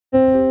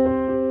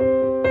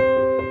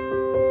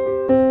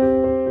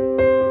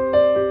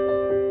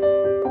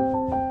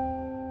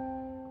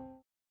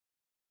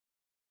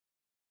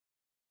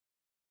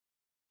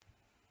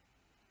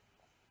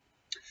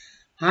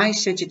Hi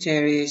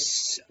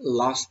Sagittarius,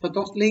 last but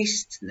not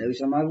least, those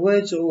are my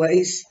words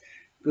always.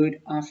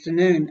 Good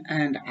afternoon,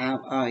 and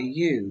how are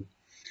you?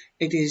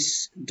 It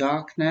is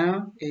dark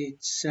now.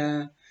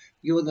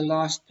 You're the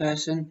last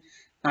person.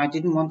 I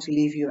didn't want to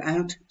leave you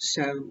out,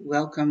 so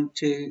welcome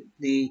to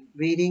the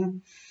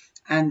reading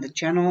and the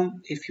channel.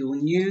 If you're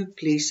new,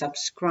 please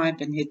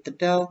subscribe and hit the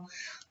bell.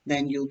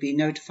 Then you'll be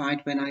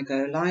notified when I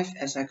go live,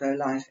 as I go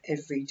live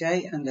every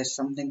day unless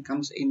something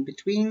comes in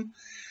between.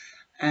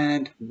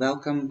 And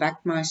welcome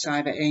back, my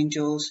cyber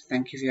angels.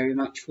 Thank you very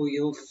much for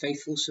your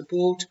faithful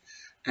support,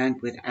 and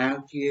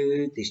without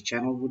you this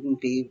channel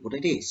wouldn't be what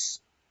it is.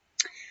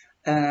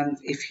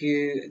 If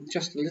you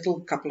just a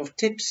little couple of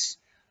tips,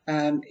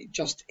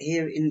 just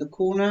here in the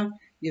corner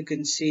you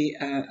can see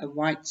a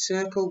white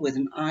circle with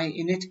an eye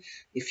in it.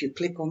 If you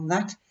click on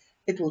that,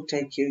 it will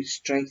take you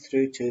straight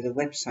through to the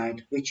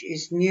website, which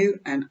is new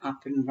and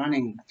up and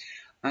running.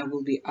 I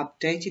will be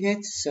updating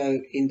it, so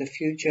in the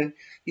future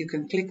you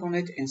can click on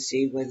it and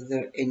see whether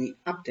there are any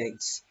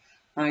updates.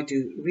 I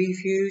do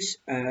reviews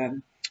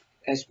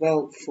as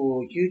well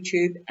for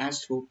YouTube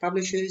as for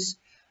publishers,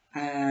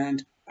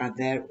 and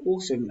they're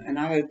awesome, and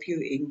I hope you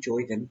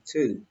enjoy them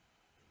too.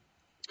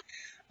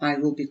 I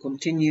will be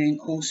continuing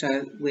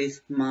also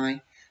with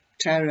my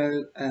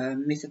tarot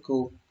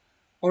mythical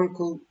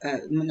oracle,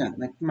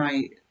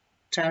 my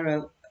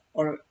tarot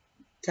or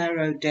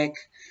tarot deck,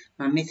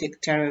 my mythic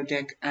tarot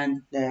deck,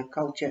 and the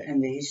culture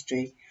and the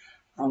history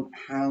on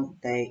how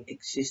they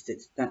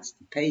existed. That's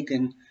the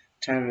pagan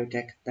tarot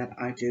deck that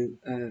I do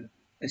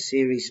a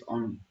series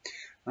on.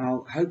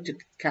 I'll hope to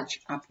catch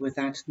up with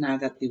that now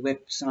that the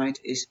website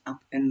is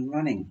up and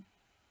running.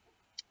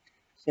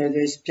 So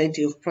there's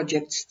plenty of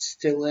projects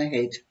still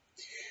ahead.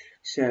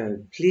 So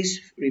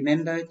please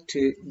remember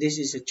this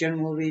is a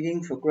general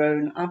reading for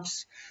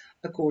grown-ups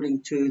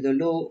according to the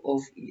law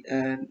of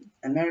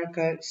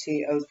America,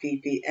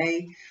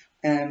 COPPA.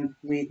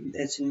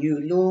 It's a new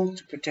law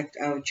to protect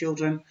our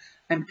children,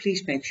 and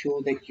please make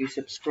sure that you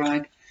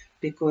subscribe,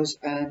 because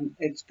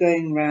it's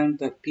going around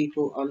that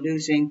people are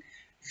losing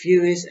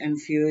viewers, and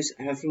viewers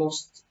have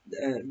lost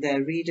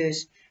their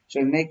readers.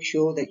 So make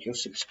sure that you're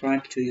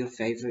subscribed to your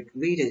favorite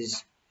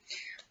readers.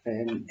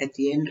 At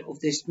the end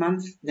of this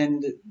month,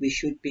 then we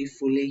should be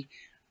fully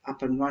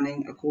up and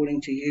running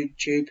according to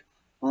YouTube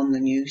on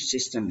the new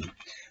system.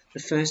 The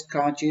first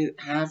card you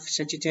have,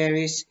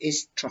 Sagittarius,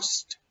 is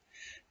trust.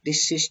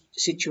 This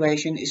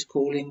situation is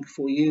calling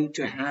for you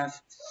to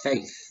have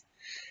faith.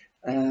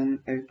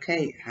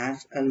 Okay,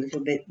 have a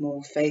little bit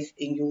more faith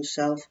in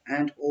yourself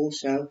and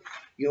also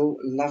your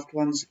loved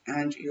ones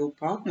and your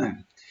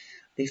partner.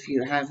 If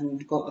you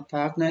haven't got a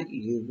partner,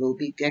 you will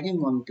be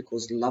getting one,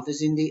 because love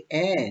is in the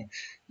air.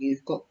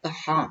 You've got the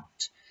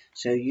heart.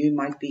 So you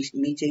might be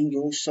meeting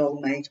your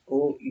soulmate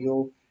or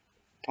your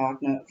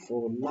partner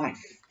for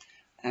life.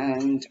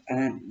 And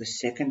the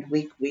second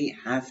week we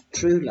have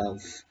true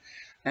love.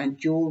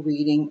 And your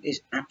reading is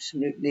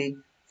absolutely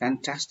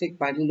fantastic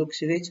by the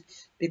looks of it,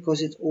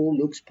 because it all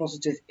looks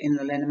positive in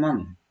the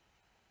Lenormand.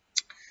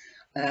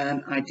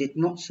 I did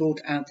not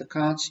sort out the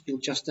cards. You'll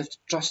just have to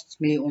trust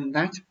me on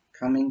that.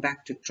 Coming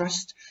back to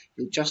trust,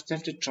 you'll just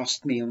have to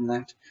trust me on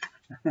that.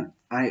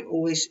 I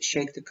always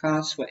shake the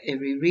cards for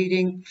every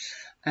reading,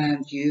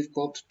 and you've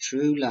got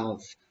true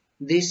love.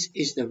 This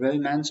is the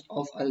romance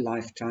of a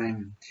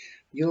lifetime.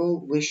 Your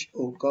wish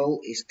or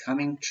goal is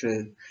coming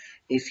true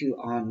if you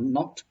are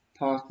not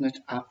partnered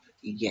up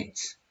yet.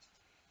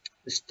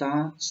 The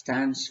star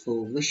stands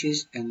for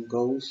wishes and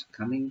goals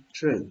coming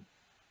true.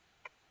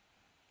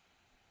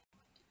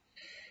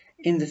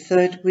 In the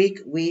third week,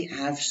 we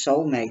have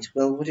soulmate.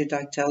 Well, what did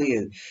I tell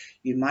you?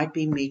 You might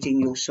be meeting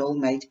your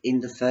soulmate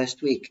in the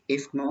first week,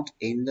 if not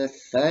in the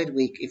third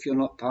week, if you're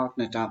not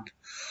partnered up.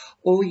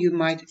 Or you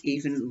might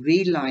even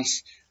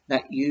realize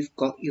that you've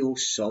got your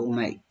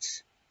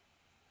soulmate.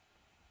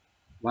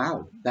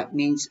 Wow, that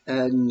means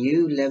a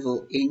new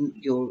level in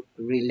your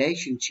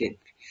relationship.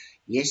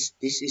 Yes,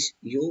 this is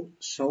your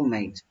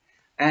soulmate.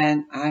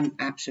 And I'm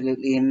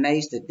absolutely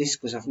amazed at this,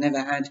 because I've never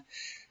had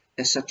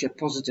such a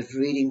positive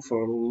reading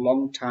for a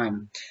long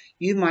time.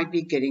 You might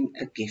be getting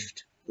a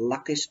gift.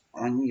 Luck is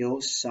on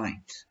your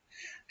side,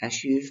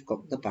 as you've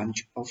got the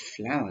bunch of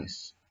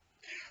flowers.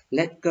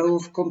 Let go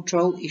of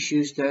control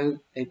issues, though.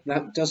 It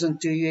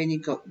doesn't do you any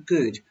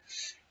good.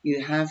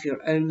 You have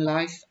your own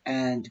life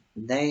and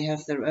they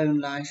have their own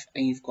life,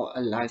 and you've got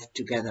a life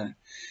together.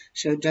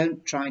 So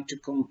don't try to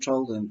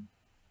control them,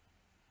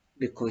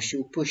 because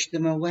you'll push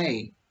them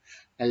away.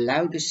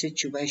 Allow the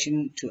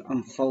situation to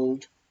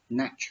unfold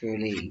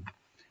naturally.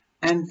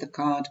 And the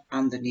card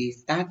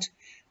underneath that,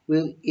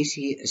 is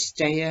he a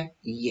stayer?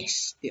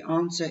 Yes. The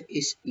answer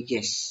is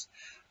yes.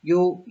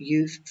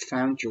 You've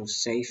found your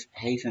safe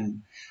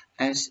haven,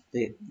 as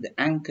the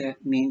anchor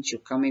means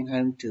you're coming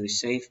home to a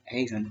safe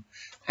haven,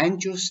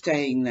 and you're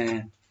staying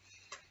there.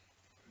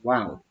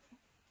 Wow.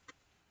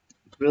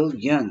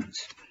 Brilliant.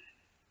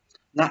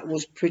 That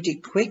was pretty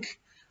quick,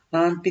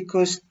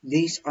 because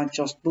these are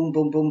just boom,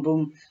 boom, boom,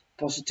 boom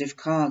positive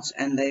cards,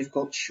 and they've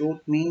got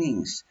short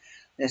meanings.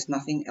 There's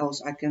nothing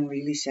else I can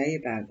really say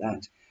about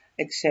that,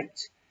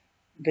 except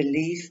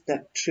believe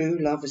that true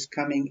love is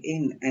coming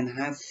in and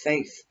have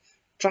faith,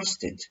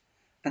 trust it,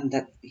 and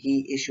that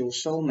he is your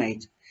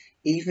soulmate,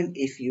 even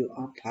if you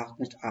are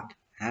partnered up.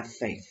 Have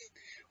faith.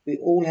 We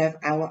all have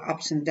our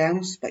ups and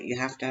downs, but you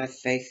have to have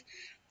faith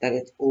that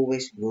it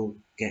always will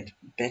get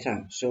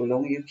better, so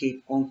long you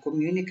keep on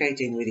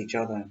communicating with each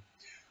other.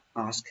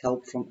 Ask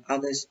help from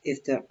others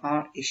if there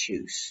are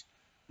issues.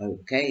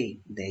 Okay,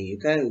 there you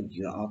go,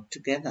 you are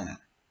together.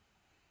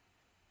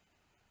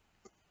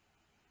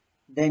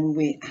 Then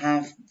we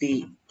have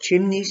the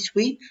chimney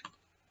sweep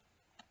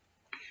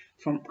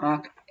from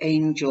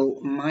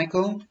Archangel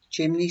Michael,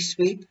 chimney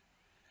sweep,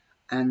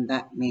 and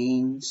that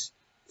means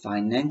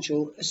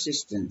financial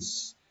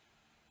assistance.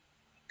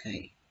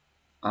 Okay.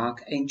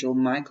 Archangel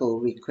Michael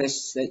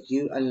requests that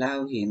you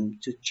allow him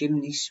to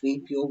chimney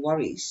sweep your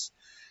worries,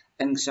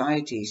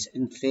 anxieties,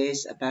 and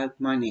fears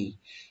about money.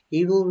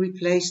 He will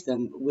replace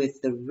them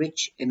with the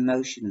rich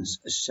emotions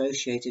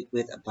associated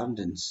with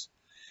abundance.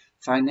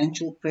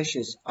 Financial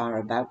pressures are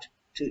about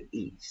to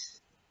ease.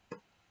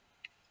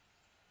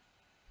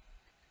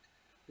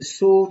 The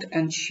sword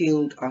and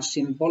shield are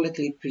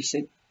symbolically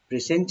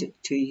presented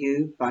to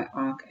you by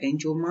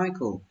Archangel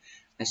Michael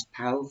as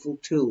powerful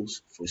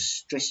tools for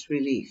stress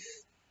relief.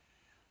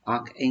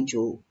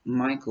 Archangel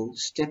Michael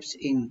steps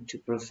in to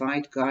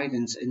provide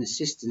guidance and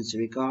assistance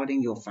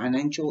regarding your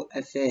financial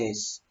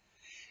affairs.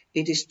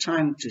 It is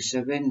time to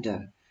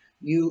surrender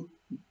your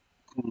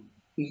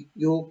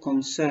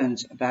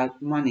concerns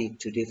about money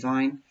to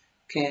divine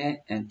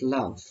care and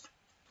love.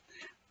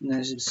 And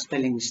there's a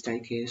spelling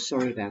mistake here,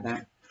 sorry about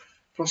that.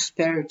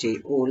 Prosperity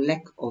or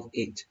lack of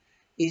it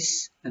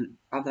is an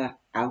other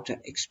outer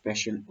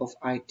expression of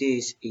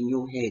ideas in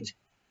your head.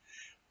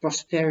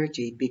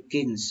 Prosperity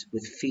begins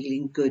with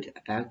feeling good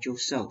about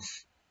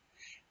yourself.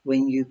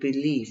 When you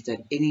believe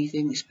that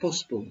anything is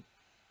possible,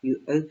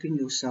 you open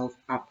yourself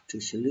up to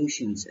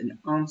solutions and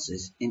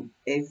answers in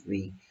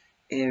every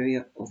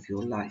area of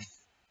your life.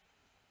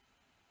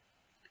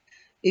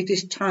 It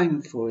is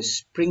time for a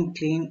spring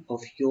clean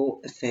of your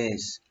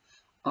affairs.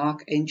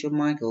 Archangel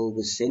Michael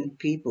will send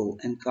people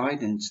and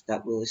guidance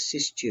that will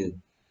assist you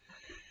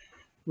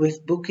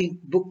with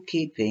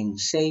bookkeeping,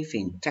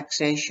 saving,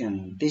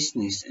 taxation,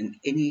 business, and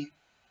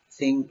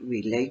anything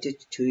related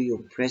to your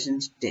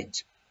present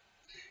debt.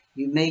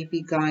 You may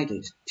be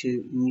guided to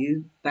a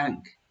new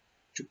bank,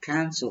 to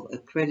cancel a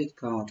credit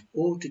card,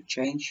 or to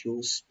change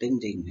your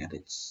spending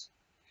habits.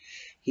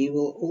 He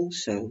will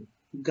also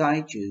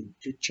guide you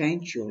to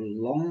change your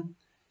long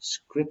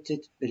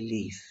scripted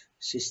belief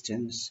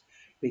systems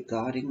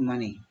regarding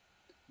money.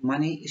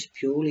 Money is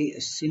purely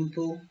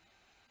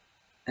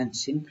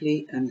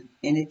simply an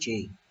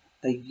energy,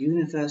 a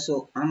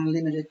universal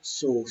unlimited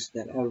source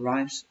that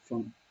arrives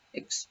from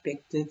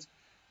expected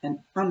and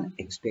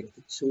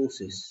unexpected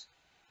sources.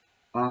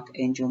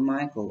 Archangel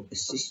Michael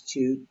assists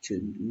you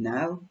to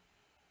now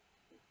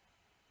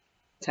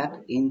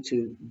tap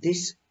into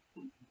this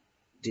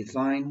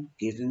divine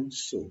given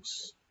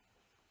source.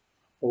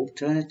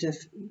 Alternative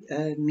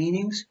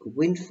meanings: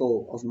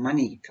 windfall of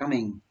money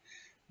coming,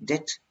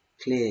 debt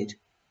cleared,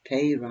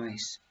 pay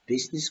rise,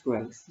 business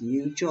growth,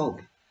 new job,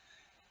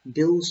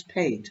 bills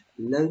paid,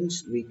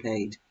 loans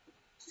repaid,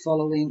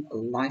 following a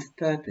life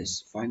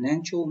purpose,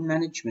 financial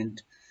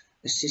management,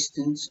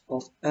 assistance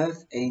of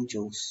earth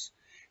angels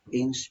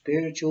in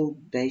spiritual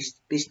based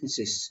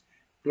businesses,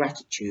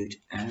 gratitude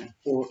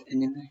or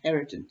an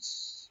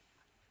inheritance.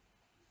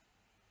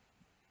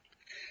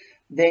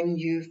 Then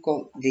you've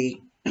got the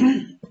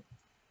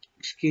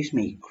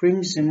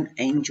crimson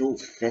angel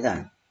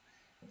feather,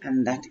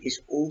 and that is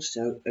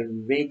also a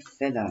red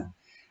feather,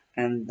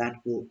 and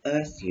that will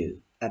earth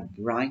you a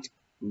bright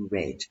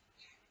red.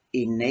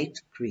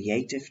 Innate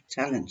creative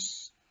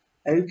talents.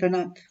 Open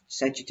up,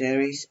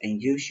 Sagittarius,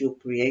 and use your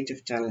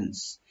creative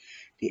talents.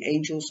 The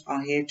angels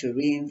are here to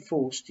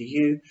reinforce to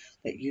you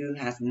that you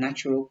have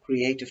natural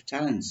creative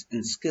talents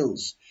and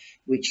skills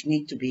which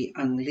need to be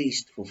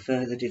unleashed for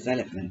further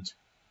development.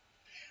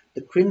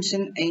 The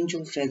crimson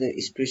angel feather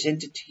is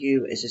presented to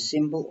you as a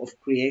symbol of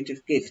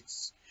creative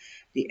gifts.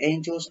 The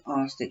angels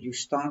ask that you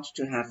start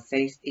to have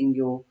faith in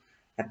your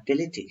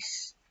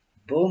abilities.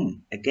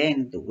 Boom!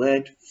 Again, the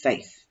word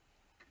faith.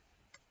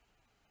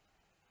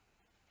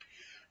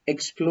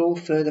 Explore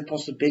further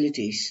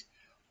possibilities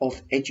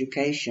of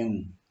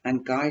education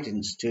and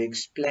guidance to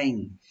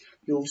explain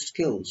your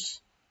skills.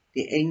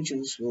 The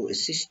angels will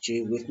assist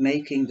you with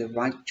making the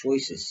right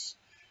choices.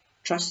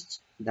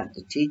 Trust that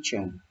the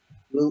teacher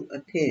will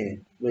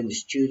appear when the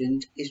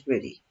student is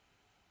ready.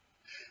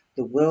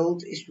 The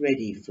world is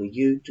ready for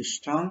you to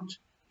start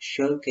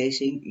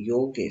showcasing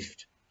your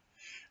gift.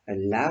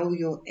 Allow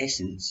your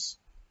essence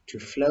to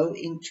flow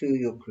into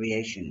your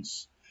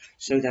creations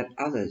so that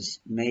others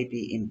may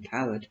be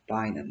empowered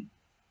by them.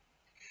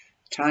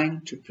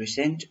 Time to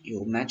present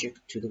your magic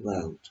to the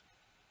world.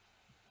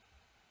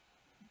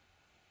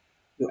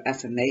 Your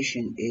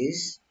affirmation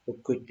is, or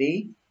could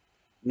be,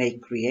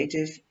 make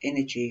creative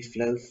energy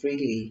flow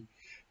freely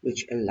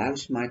which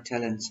allows my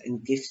talents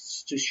and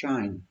gifts to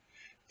shine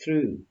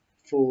through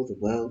for the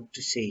world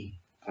to see.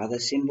 Other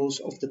symbols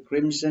of the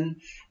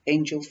crimson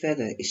angel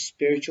feather is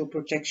spiritual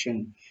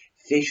protection,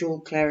 visual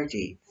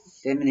clarity,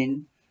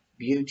 feminine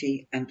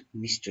beauty and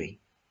mystery.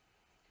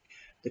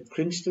 The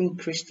crimson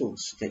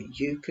crystals that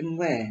you can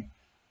wear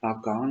are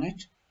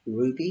garnet,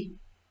 ruby,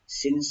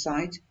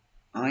 cincite,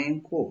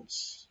 iron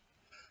quartz.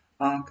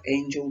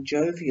 Archangel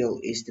Jovial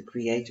is the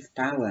creative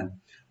power,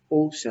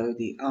 also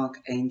the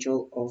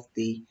archangel of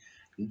the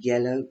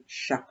yellow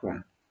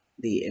chakra,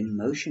 the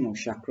emotional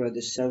chakra,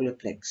 the solar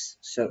plex.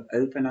 So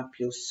open up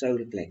your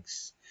solar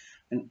plex.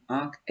 And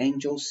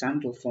Archangel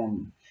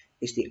Sandalphon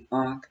is the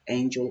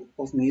archangel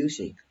of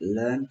music.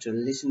 Learn to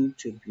listen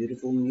to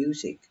beautiful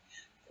music,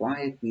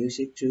 quiet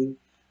music to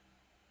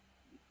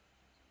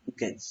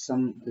get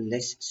some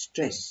less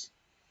stress.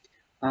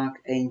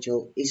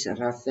 Archangel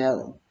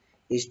Israfel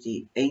is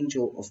the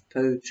angel of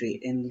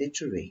poetry and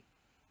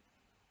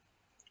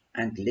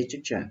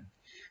literature.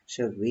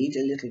 So read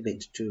a little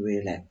bit to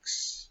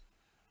relax.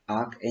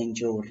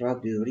 Archangel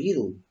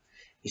Rabuil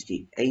is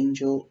the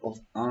angel of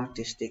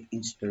artistic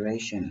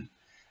inspiration.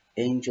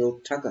 Angel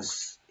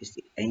Tagas is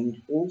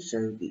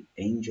also the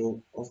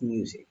angel of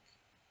music.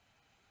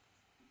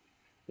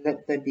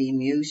 Let there be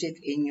music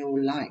in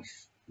your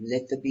life.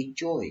 Let there be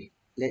joy.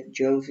 Let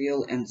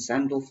Jovial and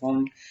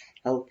Sandalphon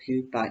help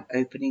you by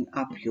opening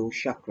up your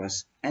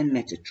chakras and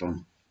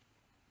Metatron.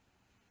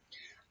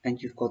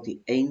 And you've got the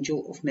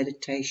angel of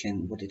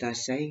meditation. What did I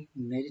say?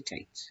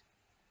 Meditate.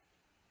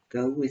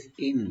 Go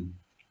within.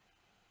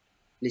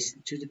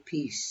 Listen to the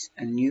peace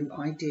and new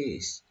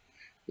ideas.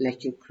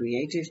 Let your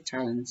creative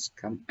talents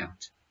come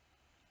out.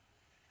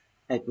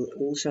 It will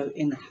also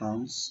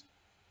enhance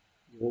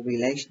your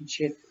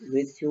relationship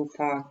with your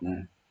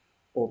partner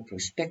or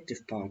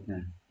prospective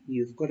partner.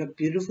 You've got a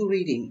beautiful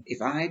reading.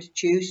 If I had to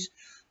choose,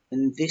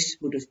 then this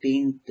would have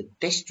been the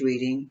best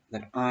reading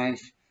the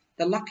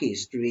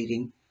luckiest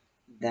reading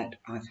that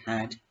I've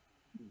had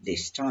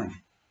this time.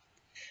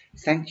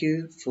 Thank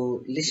you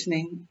for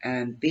listening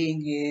and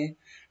being here.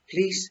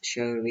 Please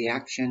show a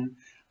reaction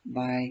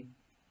by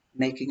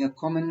making a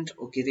comment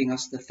or giving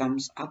us the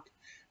thumbs up,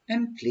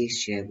 and please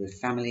share with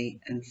family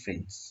and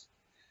friends.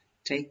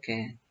 Take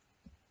care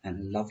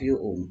and love you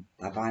all.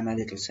 Bye bye, my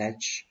little Sag.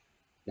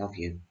 Love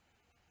you.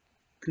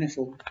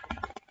 Knuffel.